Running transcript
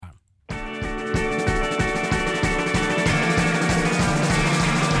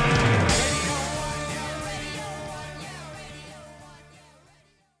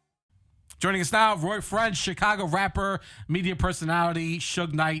Joining us now, Roy French, Chicago rapper, media personality,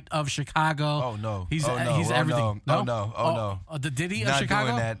 Suge Knight of Chicago. Oh no, he's no. everything. No? No. The Diddy of not Chicago.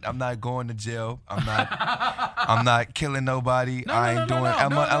 Doing that. I'm not going to jail. I'm not killing nobody. I ain't doing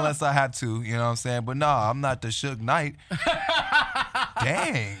unless I have to. You know what I'm saying? But no, I'm not the Suge Knight.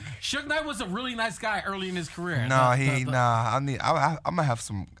 Dang. Suge Knight was a really nice guy early in his career. I'm gonna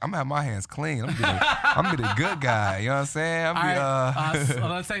have my hands clean. I'm gonna be the good guy. You know what I'm saying?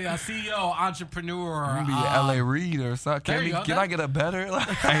 Let's say a CEO, entrepreneur. I'm gonna be L.A. Reid or something. Can I get a better?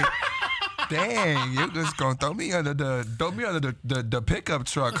 Dang, you just gonna throw me under the pickup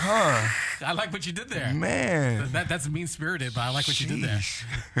truck, huh? I like what you did there, man. That's mean spirited, but I like what you did there.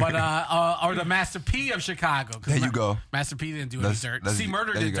 But or the Master P of Chicago. There you go. Master P didn't do any dirt.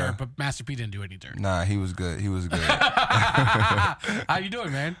 Murder did dirt, but Master P didn't do any dirt. Nah, he was good. How you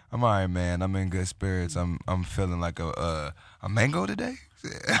doing, man? I'm all right, man. I'm in good spirits. I'm feeling like a mango today.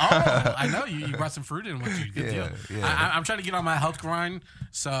 Oh, I know you brought some fruit in with you. Good deal. Yeah. I'm trying to get on my health grind,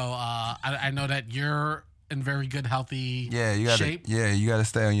 so I know that you're in very good, healthy shape. Yeah, you gotta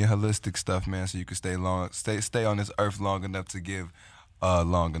stay on your holistic stuff, man, so you can stay on this earth long enough to give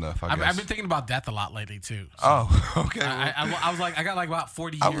long enough. I guess. I've been thinking about death a lot lately too. So oh, okay. I was like, I got like about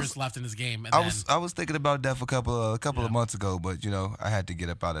 40 years left in this game. And I was thinking about death a couple of months ago, but I had to get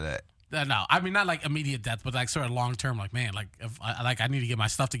up out of that. No, I mean not like immediate death, but like sort of long term. Like, man, like if I need to get my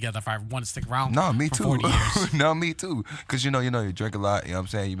stuff together if I want to stick around. No, me too. 40 years. No, me too. Because you drink a lot. You know what I'm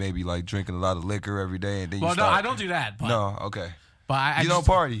saying? You may be like drinking a lot of liquor every day, and then no, I don't do that. But, no, okay. But I don't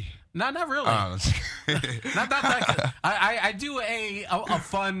party. No, not really. not that. I do a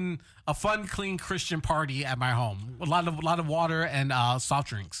fun, clean Christian party at my home. A lot of water and soft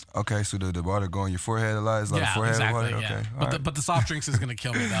drinks. Okay, so the water go on your forehead a lot? It's like forehead exactly. water? Yeah. Okay. But the soft drinks is gonna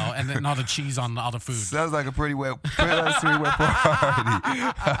kill me though, and then all the cheese on all the food. Sounds like a pretty wet party.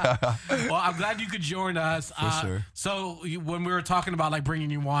 Well, I'm glad you could join us. For sure. So when we were talking about like bringing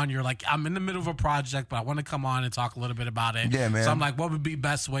you on, you're like, I'm in the middle of a project, but I want to come on and talk a little bit about it. Yeah, man. So I'm like, what would be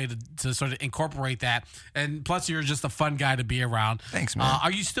best way to sort of incorporate that? And plus, you're just a fun guy to be around. Thanks, man.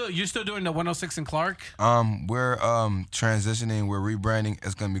 You're still doing the 106 in Clark? We're transitioning. We're rebranding.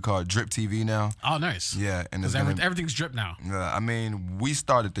 It's gonna be called Drip TV now. Oh, nice. Yeah, and everything's drip now. I mean, we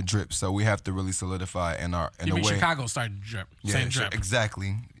started the drip, so we have to really solidify in a way. Chicago started drip? Yeah, same drip.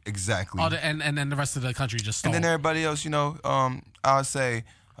 Exactly. And then the rest of the country just stole. And then everybody else, I would say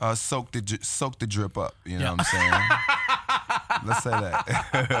soak the drip up. You know what I'm saying? Let's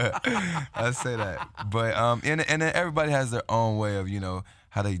say that. But and then everybody has their own way of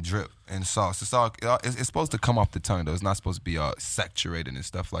how they drip in sauce. It's supposed to come off the tongue though. It's not supposed to be all saturated and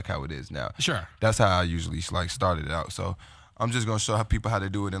stuff like how it is now. Sure. That's how I usually started it out. So I'm just gonna show people how to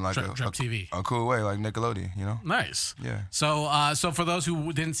do it in like drip TV. A cool way, like Nickelodeon. Nice. Yeah. So for those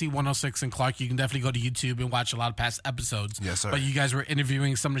who didn't see 106 in Clark, you can definitely go to YouTube and watch a lot of past episodes. Yes, sir. But you guys were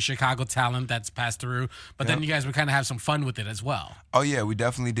interviewing some of the Chicago talent that's passed through. But then you guys would kind of have some fun with it as well. Oh yeah, we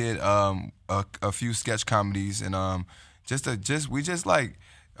definitely did a few sketch comedies and we just like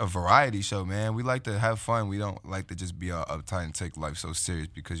a variety show, man. We like to have fun. We don't like to just be all uptight and take life so serious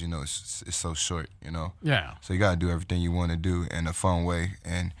because it's so short. Yeah. So you gotta do everything you want to do in a fun way,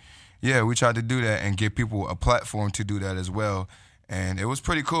 and yeah, we tried to do that and give people a platform to do that as well, and it was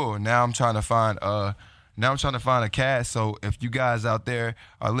pretty cool. Now I'm trying to find a cast. So if you guys out there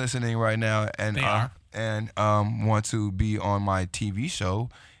are listening right now and want to be on my TV show,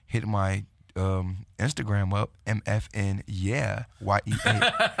 hit my Instagram up, MFN YEA. I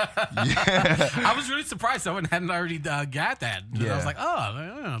was really surprised someone hadn't already got that. I was like,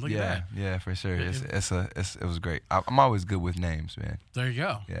 look at that. Yeah, for sure. It was great. I'm always good with names, man. There you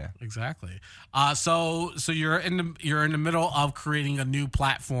go. Yeah, exactly. So you're in the middle of creating a new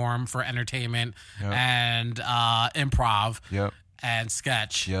platform for entertainment and improv and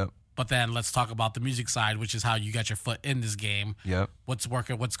sketch. Yep. But then let's talk about the music side, which is how you got your foot in this game. Yep. What's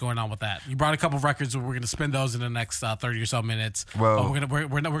working? What's going on with that? You brought a couple of records. We're going to spin those in the next 30 or so minutes. Well, we're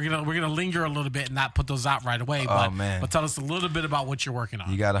gonna linger a little bit and not put those out right away. But tell us a little bit about what you're working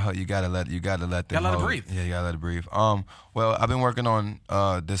on. You gotta let them. You gotta let it breathe. Yeah, you gotta let it breathe. Well, I've been working on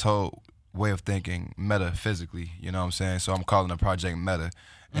this whole way of thinking metaphysically. You know what I'm saying? So I'm calling the project Meta.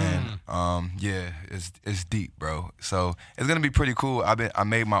 And it's deep, bro. So it's gonna be pretty cool. I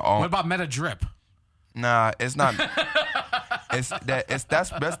made my own. What about Meta Drip? Nah, it's not.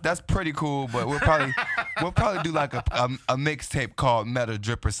 That's pretty cool. But we'll probably do like a mixtape called Meta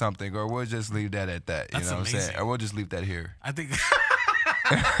Drip or something, or we'll just leave that at that. That's you know amazing. what I'm saying? Or we'll just leave that here. I think.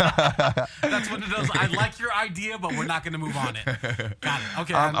 That's one of those. I like your idea, but we're not going to move on it. Got it.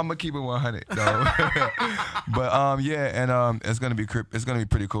 Okay. I'm gonna keep it 100 though. But yeah, and it's gonna be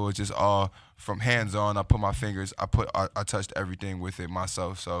pretty cool. It's just all from hands on. I put my fingers. I touched everything with it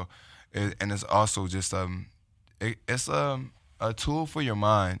myself. So, and it's also just it's a tool for your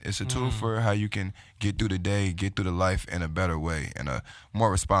mind. It's a tool for how you can get through the day, get through the life in a better way, in a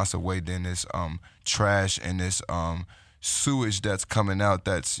more responsive way than this trash and this sewage that's coming out.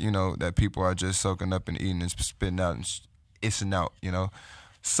 That's that people are just soaking up and eating and spitting out and issing out.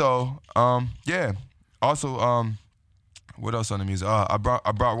 So yeah. Also what else on the music? I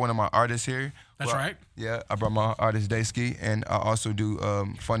brought one of my artists here. That's right. Yeah, I brought my artist Daysky, and I also do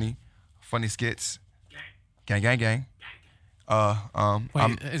funny skits. Gang.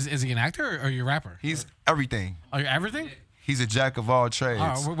 Wait, is he an actor or are you a rapper? He's everything. Are you everything? He's a jack of all trades. All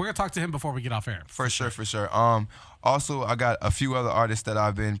right, we're gonna talk to him before we get off air. For sure. Also, I got a few other artists that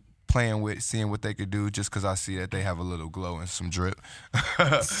I've been playing with, seeing what they could do, just because I see that they have a little glow and some drip.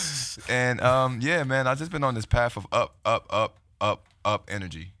 And yeah, man, I've just been on this path of up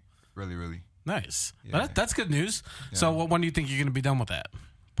energy. Really, really. Nice. Yeah. Well, that's good news. Yeah. So when do you think you're gonna be done with that?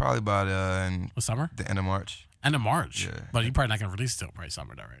 Probably about in the summer? The end of March. End of March? Yeah. But you're probably not going to release it till probably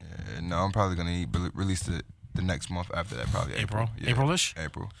summer, though, right? Yeah, no, I'm probably going to release it the next month after that, probably April. Yeah. April-ish?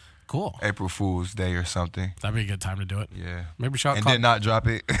 April. Cool. April Fool's Day or something. That'd be a good time to do it. Yeah. Maybe shout and then not drop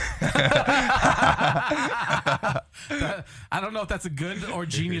it. I don't know if that's a good or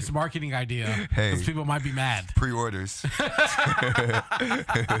genius marketing idea. Hey. Because people might be mad. Pre-orders.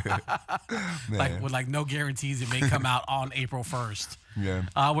 With no guarantees it may come out on April 1st. Yeah.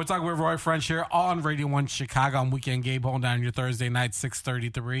 We're talking with Roy French here on Radio 1 Chicago on Weekend Gabe, holding down your Thursday night,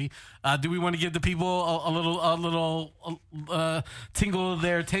 6:33. Do we want to give the people a little tingle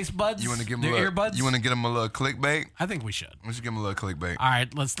their taste buds? You want to give them their earbuds? You want to get them a little clickbait? I think we should. We should give them a little clickbait. All right,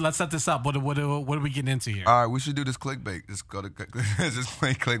 let's set this up. What are we getting into here? All right, we should do this clickbait. Just go to just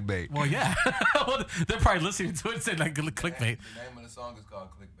play clickbait. Well, yeah. They're probably listening to it and saying clickbait. The name of the song is called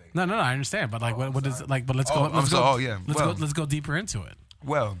clickbait. No, I understand, but what is it? But let's go. Let's go deeper into it.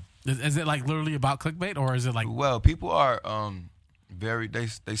 Well, is it literally about clickbait, or is it like? Well, people are very. They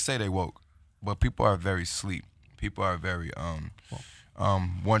say they woke, but people are very sleep. People are very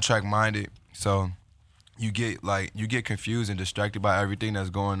one track minded. So you get confused and distracted by everything that's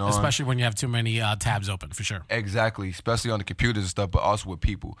going on. Especially when you have too many tabs open, for sure. Exactly, especially on the computers and stuff, but also with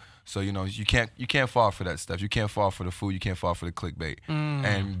people. So you can't fall for that stuff. You can't fall for the food. You can't fall for the clickbait.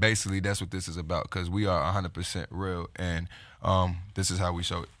 And basically, that's what this is about, because we are 100% real, and this is how we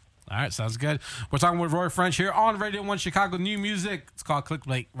show it. All right, sounds good. We're talking with Roy French here on Radio 1 Chicago New Music. It's called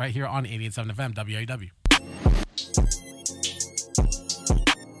Clickbait right here on 88.7 FM WLUW.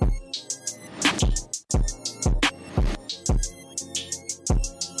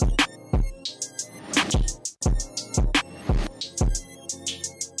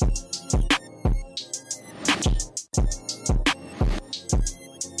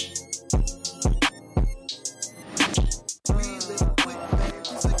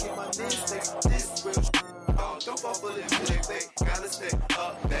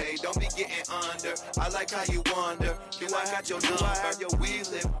 I like how you wander. Do I got your number? Yo, we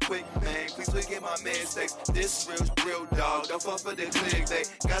live quick, man. Please forget my mistakes. This real dog. Don't fall for the click. They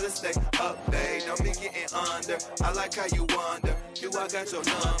gotta stay up, babe. Don't be getting under. I like how you wander. Do I got your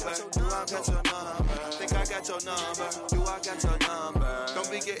number? Do I got your number? Think I got your number? Do I got your number? Don't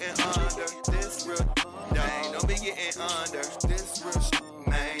be getting under. This real dang. Don't be getting under. This real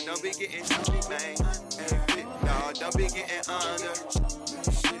man. Don't be getting man. Dog. Don't be getting under.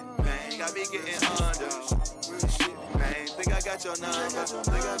 I be getting under. Real shit, man. Think I got your number.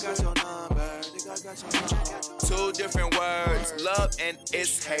 Think I got your number. Think I got your number. Two different words, love and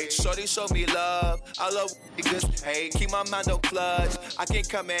it's hate. Shorty show me love. I love niggas hate. Keep my mind on clutch. I can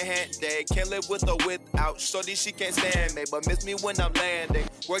come in handy. Can't live with or without. Shorty, she can't stand me, but miss me when I'm landing.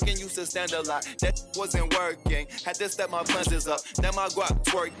 Working used to stand a lot. That wasn't working. Had to step my punches up. Now my guap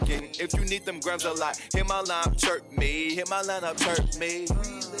twerking. If you need them grams a lot, hit my line, chirp me. Hit my line up, chirp me.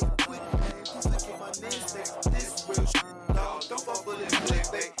 This real shit, dog. Don't fall for this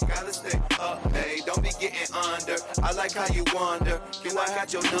clickbait. Gotta stay up, babe. Don't be getting under. I like how you wander. Do I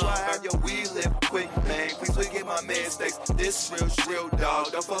got your number? Yo, we live quick, man. Please forget my mistakes. This real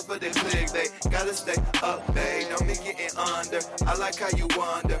dog. Don't fall for the clickbait. Gotta stay up, babe. Don't be getting under. I like how you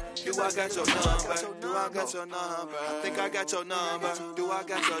wander. Do I got your number? Do I got your number? I think I got your number. Do I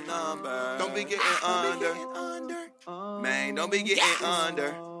got your number? Don't be getting under. Man, don't be getting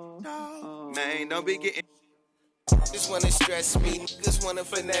under. Man, don't be getting. Niggas wanna stress me, niggas wanna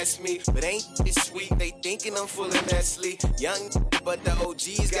finesse me, but ain't it sweet? They thinking I'm full of Nestle. Young, but the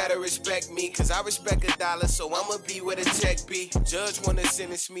OGs gotta respect me, cause I respect $1, so I'ma be where the check be. Judge wanna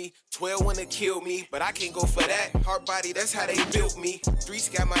sentence me, 12 wanna kill me, but I can't go for that. Hard body, that's how they built me. Streets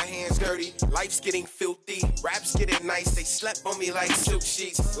got my hands dirty, life's getting filthy. Raps getting nice, they slept on me like silk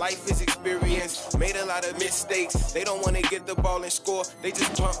sheets. Life is experience, made a lot of mistakes. They don't wanna get the ball and score, they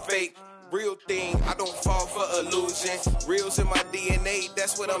just pump fake. Real thing, I don't fall for illusion. Reals in my DNA,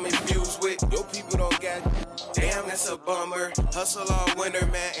 that's what I'm infused with. Your people don't get, damn, that's a bummer. Hustle all winter,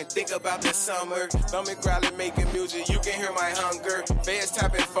 man, and think about the summer. Stomach growling, making music, you can hear my hunger. Fans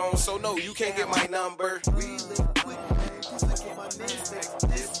tapping phones, so no, you can't get my number. We live quick, man, just look at my mistakes.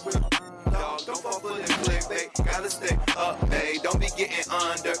 This real dog, don't fall for the clickbait. Gotta stay up, hey, don't be getting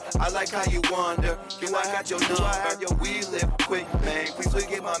under. I like how you wander. You, I got your number. We live quick, man, please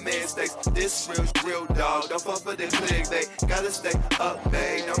forget my mistakes. This real dog, don't fall for the clickbait. Gotta stay up,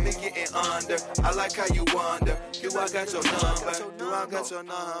 hey, don't be getting under. I like how you wander. You, I got your number. Do I got your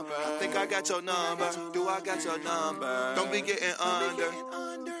number? I think I got your number. Do I got your number? Don't be getting under.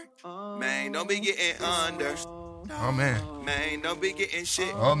 Man, don't be getting under. Oh, man. Man, don't be getting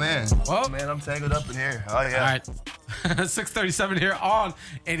shit. Oh, man. Well, Man, I'm tangled up in here. Oh, yeah. All right. 6:37 here on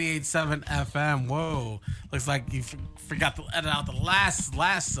 88.7 FM. Whoa. Looks like you forgot to edit out the last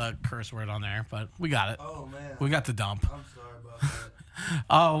curse word on there, but we got it. Oh, man. We got the dump. I'm sorry about that.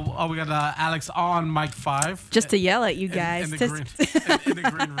 Oh, we got Alex on mic 5. Just to yell at you guys. In the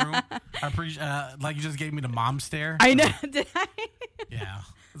green room. I appreciate, like you just gave me the mom stare. I know. Did I? Yeah.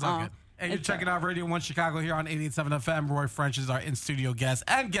 It's all good. Hey, you're checking out Radio 1 Chicago here on 88.7 FM. Roy French is our in-studio guest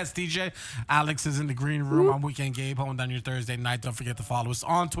and guest DJ. Alex is in the green room on Weekend Gabe, home down your Thursday night. Don't forget to follow us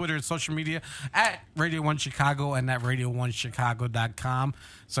on Twitter and social media at Radio 1 Chicago and at radio1chicago.com.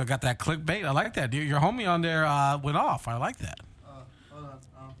 So I got that clickbait. I like that. Your homie on there went off. I like that. Hold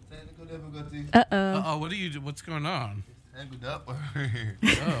on. Technical difficulties. Uh-oh. What's going on? Tangled up over here.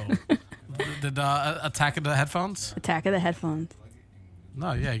 Oh. Did Attack of the Headphones? Attack of the Headphones.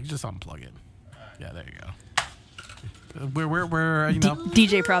 No, yeah, you can just unplug it. Yeah, there you go. We're you know.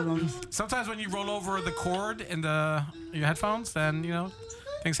 DJ problems. Sometimes when you roll over the cord in your headphones, then, you know,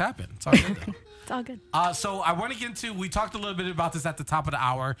 things happen. It's all good, though. It's all good. So I want to get into, we talked a little bit about this at the top of the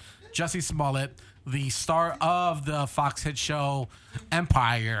hour. Jussie Smollett, the star of the Fox hit show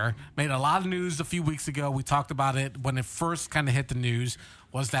Empire, made a lot of news a few weeks ago. We talked about it when it first kind of hit the news,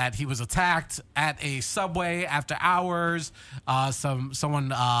 was that he was attacked at a Subway after hours.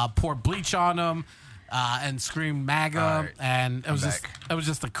 Someone poured bleach on him and screamed MAGA. Right. And it was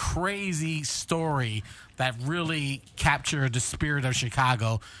just a crazy story that really captured the spirit of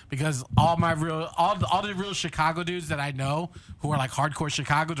Chicago, because all the real Chicago dudes that I know who are like hardcore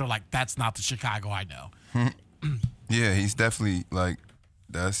Chicago, they're like, that's not the Chicago I know. Yeah, he's definitely like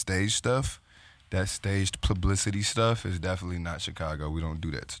that stage stuff. That staged publicity stuff is definitely not Chicago. We don't do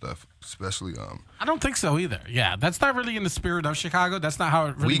that stuff, especially. I don't think so either. Yeah, that's not really in the spirit of Chicago. That's not how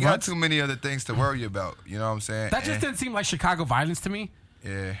it really We got works. too many other things to worry about. You know what I'm saying? That just didn't seem like Chicago violence to me.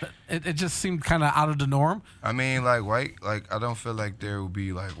 Yeah. It just seemed kind of out of the norm. I mean, like I don't feel like there will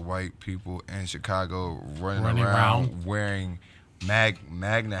be like white people in Chicago running around wearing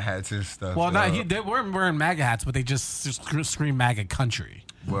Magna hats and stuff. Well, they weren't wearing MAGA hats, but they just scream MAGA country.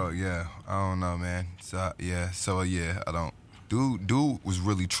 Well, yeah, I don't know, man. So I don't. Dude was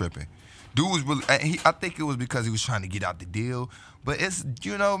really tripping. Dude was really. I think it was because he was trying to get out the deal. But it's,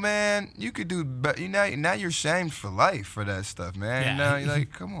 you know, man, you could do better. Now you're shamed for life for that stuff, man. Yeah. Now you're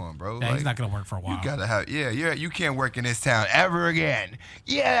like, come on, bro. Yeah, like, he's not gonna work for a while. You gotta have, you can't work in this town ever again.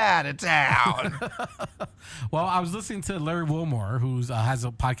 Get out of town. Well, I was listening to Larry Wilmore, who has a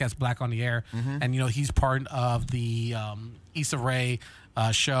podcast, Black on the Air, and he's part of the Issa Rae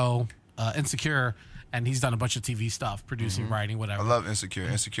show Insecure, and he's done a bunch of TV stuff, producing, writing, whatever. I love Insecure.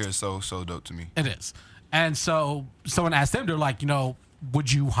 Insecure is so dope to me. It is. And so someone asked him, they're like,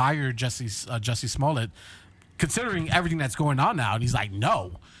 would you hire Jussie Smollett, considering everything that's going on now? And he's like,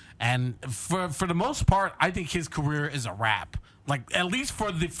 no. And for the most part, I think his career is a wrap. Like, at least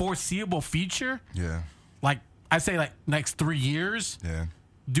for the foreseeable future. Yeah. Like, I say, like, next 3 years. Yeah.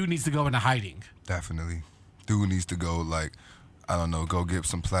 Dude needs to go into hiding. Definitely. Dude needs to go, like, I don't know, go get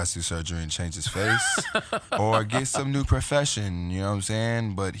some plastic surgery and change his face, or get some new profession, you know what I'm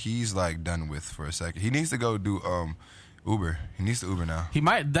saying? But he's like done with for a second. He needs to go do Uber. He needs to Uber now. He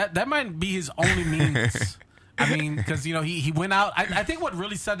might, that might be his only means. I mean, because he went out. I think what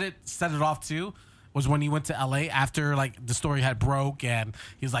really set it off too was when he went to LA after like the story had broke, and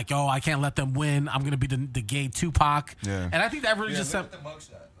he was like, "Oh, I can't let them win. I'm gonna be the gay Tupac." Yeah. And I think that really just set. The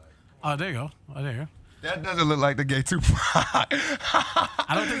mugshot, Oh, there you go. That doesn't look like the gay Tupac.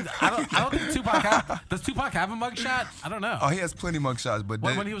 I don't think Tupac does Tupac have a mugshot? I don't know. Oh, he has plenty mugshots, but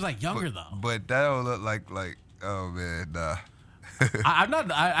when he was like younger though. But that don't look like oh man, nah.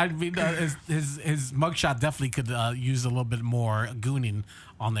 I mean, his mugshot definitely could use a little bit more gooning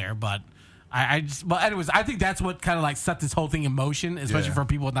on there, but but anyways, I think that's what kind of like set this whole thing in motion, especially for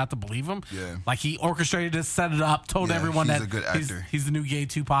people not to believe him. Yeah. Like he orchestrated it, set it up, told everyone he's that a good actor. He's the new gay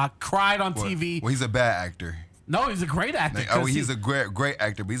Tupac, cried on TV. Well, he's a bad actor. No, he's a great actor. He's a great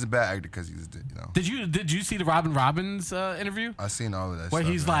actor, but he's a bad actor because he's, Did you see the Robin Robbins interview? I seen all of that. Where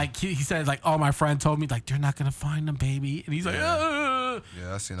stuff, he's man. like, he says like, oh, my friend told me like they're not gonna find him, baby, and he's like, yeah,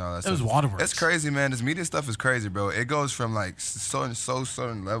 I seen all that. It stuff. was waterworks. It's crazy, man. This media stuff is crazy, bro. It goes from like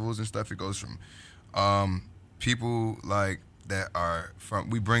certain levels and stuff. It goes from people like that are from.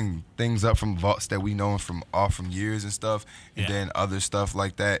 We bring things up from vaults that we know from years and stuff, and then other stuff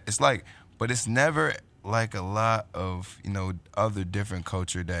like that. It's like, but it's never like a lot of other different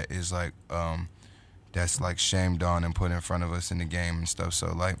culture that is like that's like shamed on and put in front of us in the game and stuff.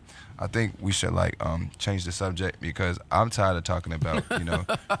 So like I think we should like change the subject because I'm tired of talking about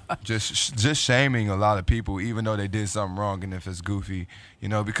just shaming a lot of people even though they did something wrong and if it's goofy,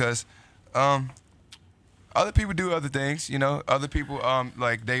 because other people do other things, other people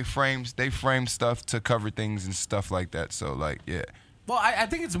like they frame stuff to cover things and stuff like that. So like Well, I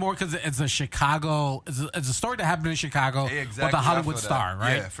think it's more because it's a Chicago. It's a story that happened in Chicago with a Hollywood star,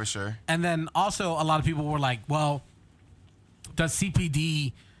 right? Yeah, for sure. And then also a lot of people were like, "Well, does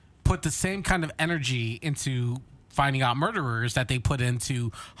CPD put the same kind of energy into finding out murderers that they put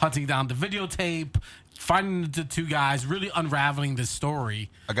into hunting down the videotape, finding the two guys, really unraveling this story?"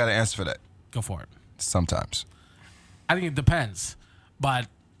 I got an answer for that. Go for it. Sometimes. I think it depends, but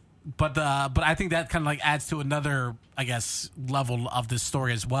I think that kind of like adds to another, I guess, level of this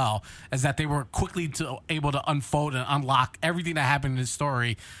story as well, is that they were quickly able to unfold and unlock everything that happened in this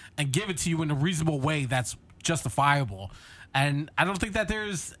story and give it to you in a reasonable way that's justifiable. And I don't think that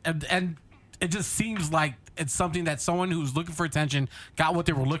there's and it just seems like it's something that someone who's looking for attention got what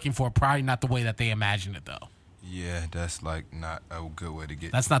they were looking for, probably not the way that they imagined it though. Yeah, that's like not a good way to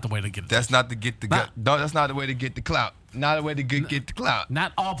get. That's not the way to get it. That's not to get the. That's not the way to get the clout. Not a way to get the clout.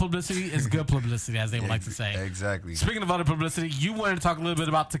 Not all publicity is good publicity, as they would like to say. Exactly. Speaking of other publicity, you wanted to talk a little bit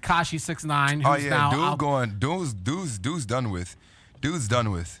about Tekashi 6ix9ine. Oh yeah, dude's done with. Dude's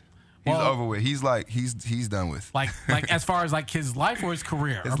done with. He's over with. He's done with. Like as far as like his life or his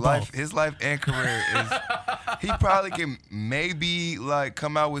career. His life and career is. He probably can maybe like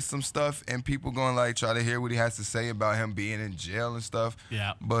come out with some stuff and people going like try to hear what he has to say about him being in jail and stuff.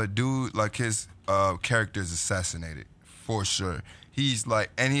 Yeah. But dude, like his character is assassinated for sure. He's like,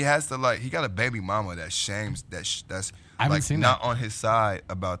 and he has to like, he got a baby mama that shames that's like not on his side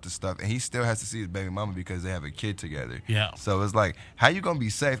about the stuff, and he still has to see his baby mama because they have a kid together. Yeah. So it's like, how you gonna be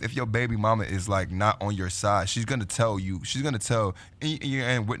safe if your baby mama is like not on your side? She's gonna tell you. She's gonna tell. You're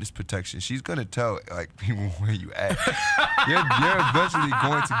in witness protection. She's gonna tell like people where you at. you're eventually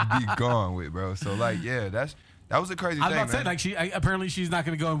going to be gone with, bro. So like, yeah, that was a crazy thing, man. I was about to say, like, apparently she's not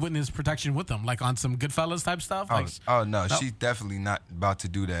going to go in witness protection with them, like on some Goodfellas type stuff. Like, no, she's definitely not about to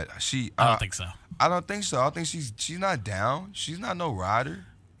do that. I don't think so. I don't think so. I think she's not down. She's not no rider.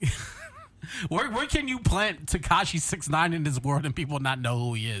 Where can you plant Tekashi 6ix9ine in this world and people not know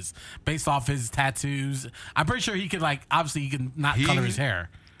who he is based off his tattoos? I'm pretty sure he could obviously he can not color his hair.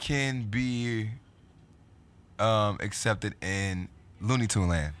 Can be accepted in Looney Tune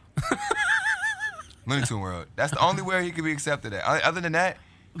land. Looney Tune world. That's the only way he could be accepted at. Other than that,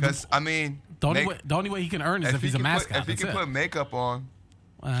 because I mean, the only way he can earn is if he's a mascot. If he can put makeup on,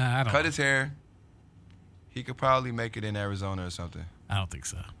 cut his hair, he could probably make it in Arizona or something. I don't think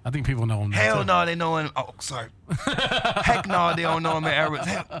so. I think people know him. Hell no, they know him. Oh, sorry. Heck no, they don't know him in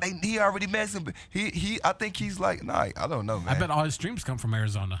Arizona. He already met him. I think he's like, nah, I don't know, man. I bet all his streams come from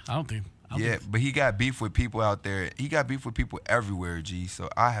Arizona. I don't think. But he got beef with people out there. He got beef with people everywhere, G. So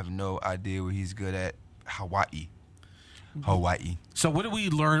I have no idea what he's good at. Hawaii. So what did we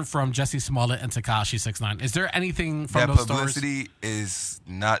learn from Jussie Smollett and Tekashi 6ix9ine? Is there anything from that those publicity stories? Is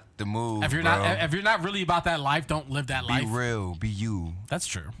not the move. If you're not really about that life, don't live that life. Be real. Be you. That's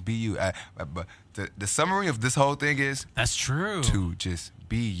true. Be you. But the summary of this whole thing is that's true. To just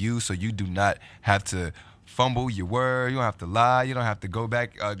be you, so you do not have to fumble your word. You don't have to lie. You don't have to go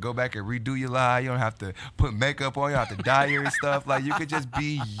back and redo your lie. You don't have to put makeup on. You don't have to dye your stuff. Like, you could just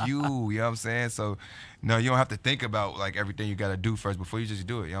be you. You know what I'm saying? So, no, you don't have to think about like everything you got to do first before you just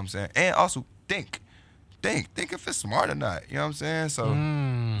do it. You know what I'm saying? And also think if it's smart or not. You know what I'm saying? So,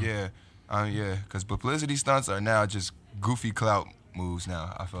 yeah, because publicity stunts are now just goofy clout moves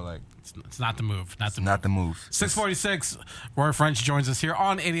now. I feel like It's not the move. Not the not the move. 646. Roy French joins us here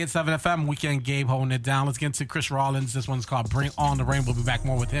on 88.7 FM. Weekend Gabe holding it down. Let's get into Chris Rollins. This one's called Bring On the Rain. We'll be back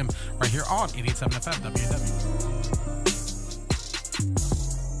more with him right here on 88.7 FM WLUW.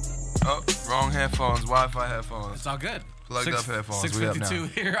 Oh, wrong headphones. Wi-Fi headphones. It's all good. Plugged up headphones.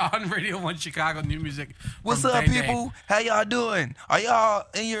 652 here on Radio 1 Chicago. New music. What's from up, Day Day. people? How y'all doing? Are y'all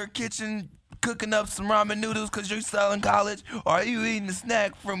in your kitchen cooking up some ramen noodles because you're still in college? Or are you eating a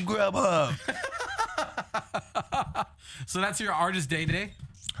snack from Grubhub? So that's your artist Day Day?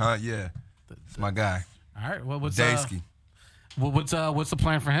 Huh? Yeah. It's my guy. All right. Well, what's Daysky. what's the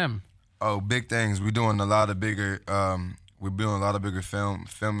plan for him? Oh, big things. We're doing a lot of bigger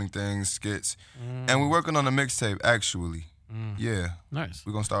filming things, skits. And we're working on a mixtape, actually. Yeah. Nice.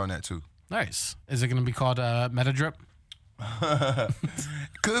 We're going to start on that, too. Nice. Is it going to be called Meta Drip?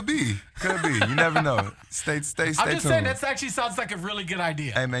 Could be. You never know. Stay I'm just tuned. saying, that actually sounds like a really good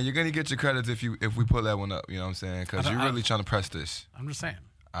idea. Hey, man, you're going to get your credits if we pull that one up. You know what I'm saying? Because you're really trying to press this. I'm just saying.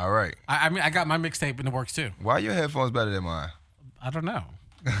 All right. I mean, I got my mixtape in the works, too. Why are your headphones better than mine? I don't know.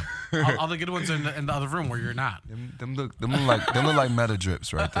 all the good ones are in the other room where you're not. Them look like meta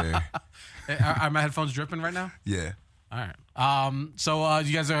drips right there. Are my headphones dripping right now? Yeah. All right. So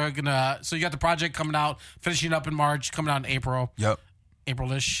you guys are gonna. So you got the project coming out, finishing up in March, coming out in April. Yep.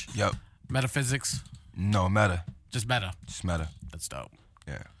 April-ish. Yep. Metaphysics. No, meta. Just meta. Just meta. That's dope.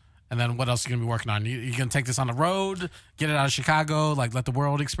 Yeah. And then what else are you gonna be working on? You gonna take this on the road, get it out of Chicago, like let the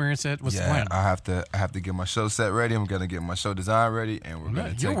world experience it? What's the plan? I have to get my show set ready. I'm gonna get my show design ready, and we're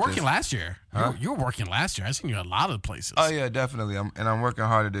gonna take You were working this. last year. Huh? You were working last year. I seen you at a lot of places. Oh yeah, definitely. I'm working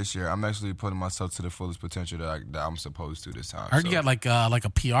harder this year. I'm actually putting myself to the fullest potential that I'm supposed to this time. I heard you got like a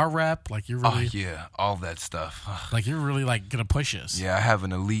PR rep. Like you're really, yeah, all that stuff. like you're really like gonna push us. Yeah, I have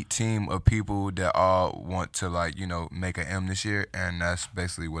an elite team of people that all want to make an M this year, and that's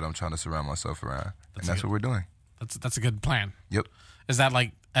basically what I'm trying to surround myself around. That's what we're doing. That's a good plan. Yep. Is that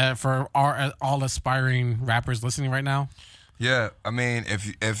like for all aspiring rappers listening right now? Yeah, I mean,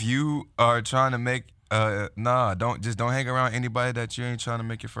 if you are trying to make don't hang around anybody that you ain't trying to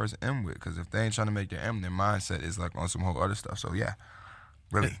make your first M with, because if they ain't trying to make your M, their mindset is like on some whole other stuff. So yeah,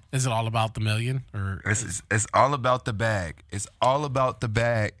 really. Is it all about the million or? It's all about the bag. It's all about the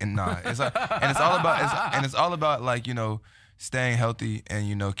bag, and it's all about like staying healthy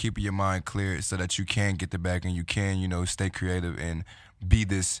and keeping your mind clear so that you can get the bag and you can stay creative and be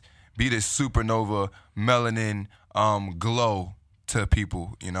this supernova melanin glow to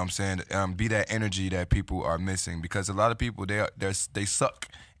people. You know what I'm saying? Be that energy that people are missing, because a lot of people they suck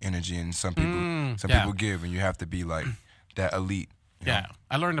energy, and some people give, and you have to be like that elite. Yeah,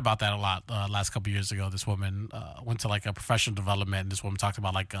 I learned about that a lot last couple of years ago. This woman went to like a professional development, and this woman talked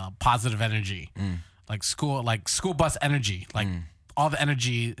about like positive energy. Like school bus energy, like all the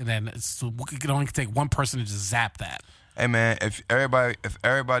energy, and then it can only take one person to just zap that. Hey man, if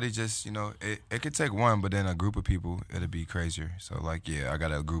everybody just it could take one, but then a group of people, it'll be crazier. So like I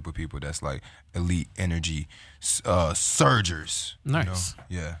got a group of people that's like elite energy surgers. Nice.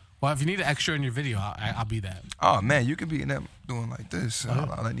 Yeah. Well, if you need an extra in your video, I'll be that. Oh man, you could be in that doing like this. All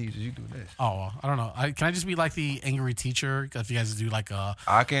I need is you do this. Oh, well, I don't know. Can I just be like the angry teacher? If you guys do like a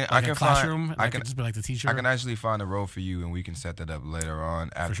classroom, I can just be like the teacher. I can actually find a role for you, and we can set that up later on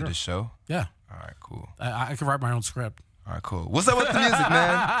after the show. Yeah. All right, cool. I can write my own script. All right, cool. What's up with the music,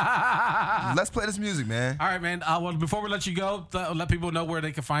 man? Let's play this music, man. All right, man. Well, before we let you go, let people know where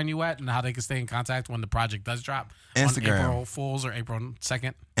they can find you at and how they can stay in contact when the project does drop. Instagram. On April Fools or April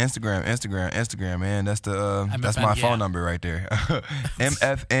 2nd. Instagram, man. That's that's my phone number right there.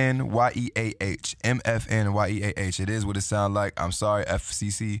 MFNYEAH. MFNYEAH. It is what it sounds like. I'm sorry,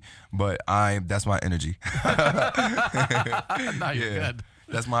 FCC, but that's my energy. No, you're good.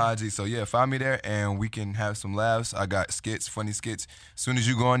 That's my IG. So, yeah, find me there, and we can have some laughs. I got skits, funny skits. As soon as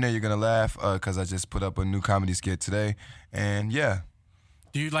you go in there, you're going to laugh because I just put up a new comedy skit today. And, yeah.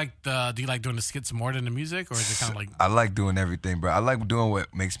 Do you like doing the skits more than the music, or is it kind of like? I like doing everything, bro. I like doing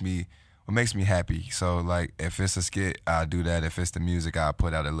what makes me happy. So, like, if it's a skit, I'll do that. If it's the music, I'll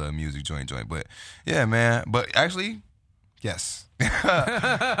put out a little music joint. But, yeah, man. But, actually, yes.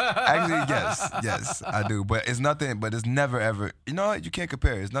 Actually, yes, I do. But it's nothing. But it's never ever. You know what? You can't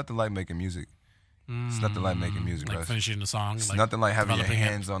compare. It's nothing like making music. It's nothing like making music, like bro. finishing the song. It's nothing like having your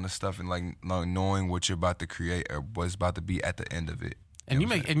hands on the stuff and like knowing what you're about to create or what's about to be at the end of it. And you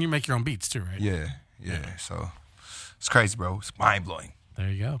make your own beats too, right? Yeah. So it's crazy, bro. It's mind blowing.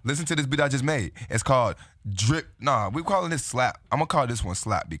 There you go. Listen to this beat I just made. It's called Drip. Nah, we're calling this Slap. I'm gonna call this one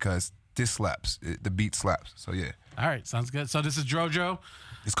Slap because this slaps. The beat slaps. So yeah. All right, sounds good. So this is Drojo.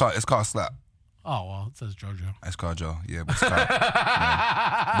 It's called Slap. Oh, well, it says JoJo. It's called Joe. Yeah, but it's called,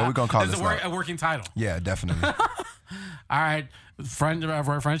 yeah. But we're going to call it a working title. Yeah, definitely. All right. Friend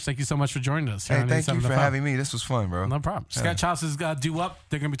Roy French, thank you so much for joining us. Hey, thank you for having me. This was fun, bro. No problem. Yeah. Scott Childs' Due Up.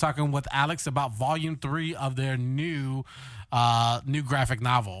 They're going to be talking with Alex about Volume 3 of their new graphic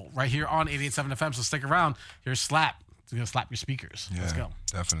novel right here on 88.7 FM. So stick around. Here's Slap. It's going to slap your speakers. Yeah, Let's go.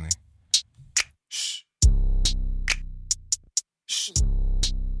 Definitely.